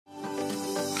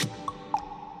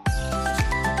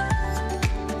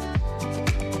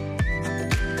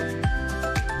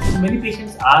many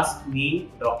patients ask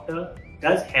me, doctor,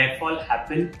 does hair fall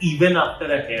happen even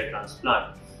after a hair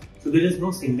transplant? So there is no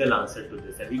single answer to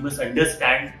this, and we must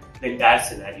understand the entire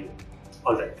scenario.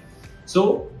 Alright,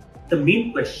 so the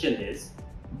main question is,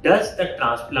 does the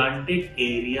transplanted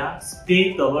area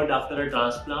stay covered after a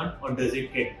transplant, or does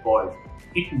it get bald?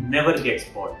 It never gets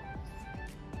bald.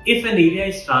 If an area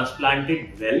is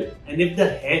transplanted well, and if the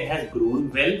hair has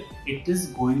grown well, it is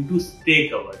going to stay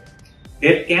covered.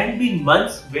 There can be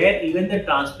months where even the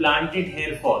transplanted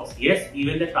hair falls. Yes,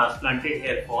 even the transplanted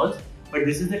hair falls, but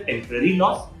this is a temporary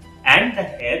loss and the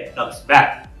hair comes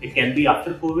back. It can be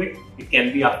after COVID, it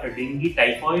can be after dengue,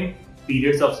 typhoid,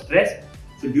 periods of stress.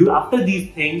 So after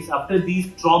these things, after these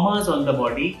traumas on the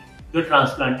body, your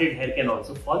transplanted hair can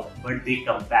also fall, but they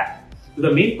come back. So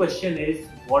the main question is,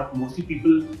 what mostly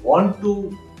people want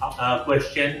to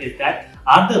question is that,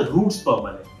 are the roots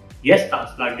permanent? Yes,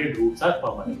 transplanted roots are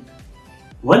permanent.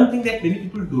 One thing that many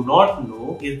people do not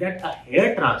know is that a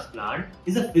hair transplant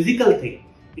is a physical thing.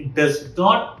 It does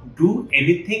not do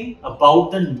anything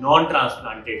about the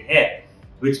non-transplanted hair,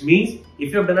 which means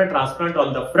if you have done a transplant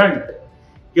on the front,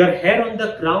 your hair on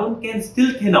the crown can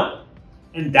still thin out,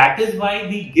 and that is why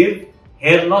we give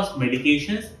hair loss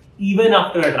medications even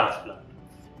after a transplant.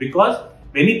 Because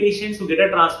many patients who get a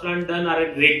transplant done are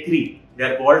at grade 3. They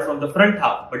are bald from the front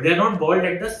half, but they are not bald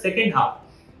at the second half.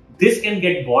 This can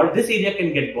get bald, this area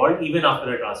can get bald even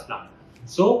after a transplant.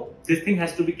 So this thing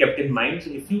has to be kept in mind.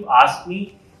 So if you ask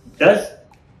me, does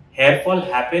hair fall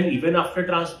happen even after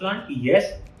transplant?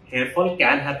 Yes, hair fall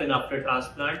can happen after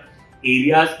transplant.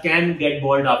 Areas can get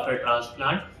bald after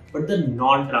transplant, but the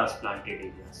non-transplanted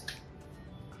areas.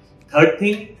 Third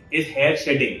thing is hair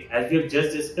shedding. As we have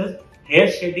just discussed, hair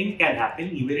shedding can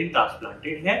happen even in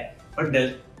transplanted hair, but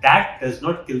that does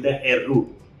not kill the hair root.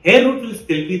 Hair root will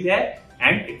still be there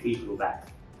and it will grow back.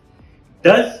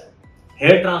 Does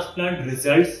hair transplant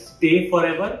results stay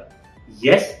forever?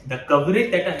 Yes, the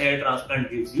coverage that a hair transplant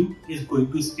gives you is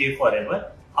going to stay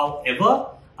forever. However,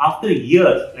 after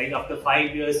years, like after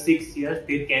 5 years, 6 years,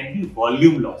 there can be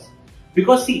volume loss.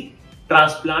 Because see,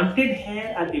 transplanted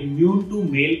hair are immune to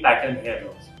male pattern hair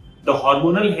loss. The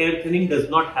hormonal hair thinning does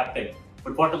not happen.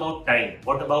 But what about time?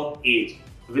 What about age?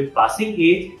 With passing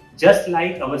age, just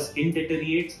like our skin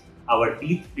deteriorates, our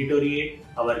teeth deteriorate,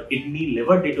 our kidney,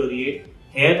 liver deteriorate,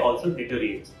 hair also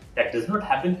deteriorates. That does not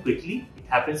happen quickly. It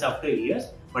happens after years,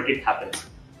 but it happens.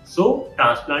 So,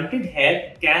 transplanted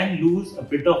hair can lose a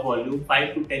bit of volume,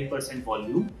 5 to 10%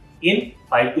 volume in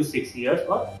 5 to 6 years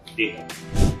or later.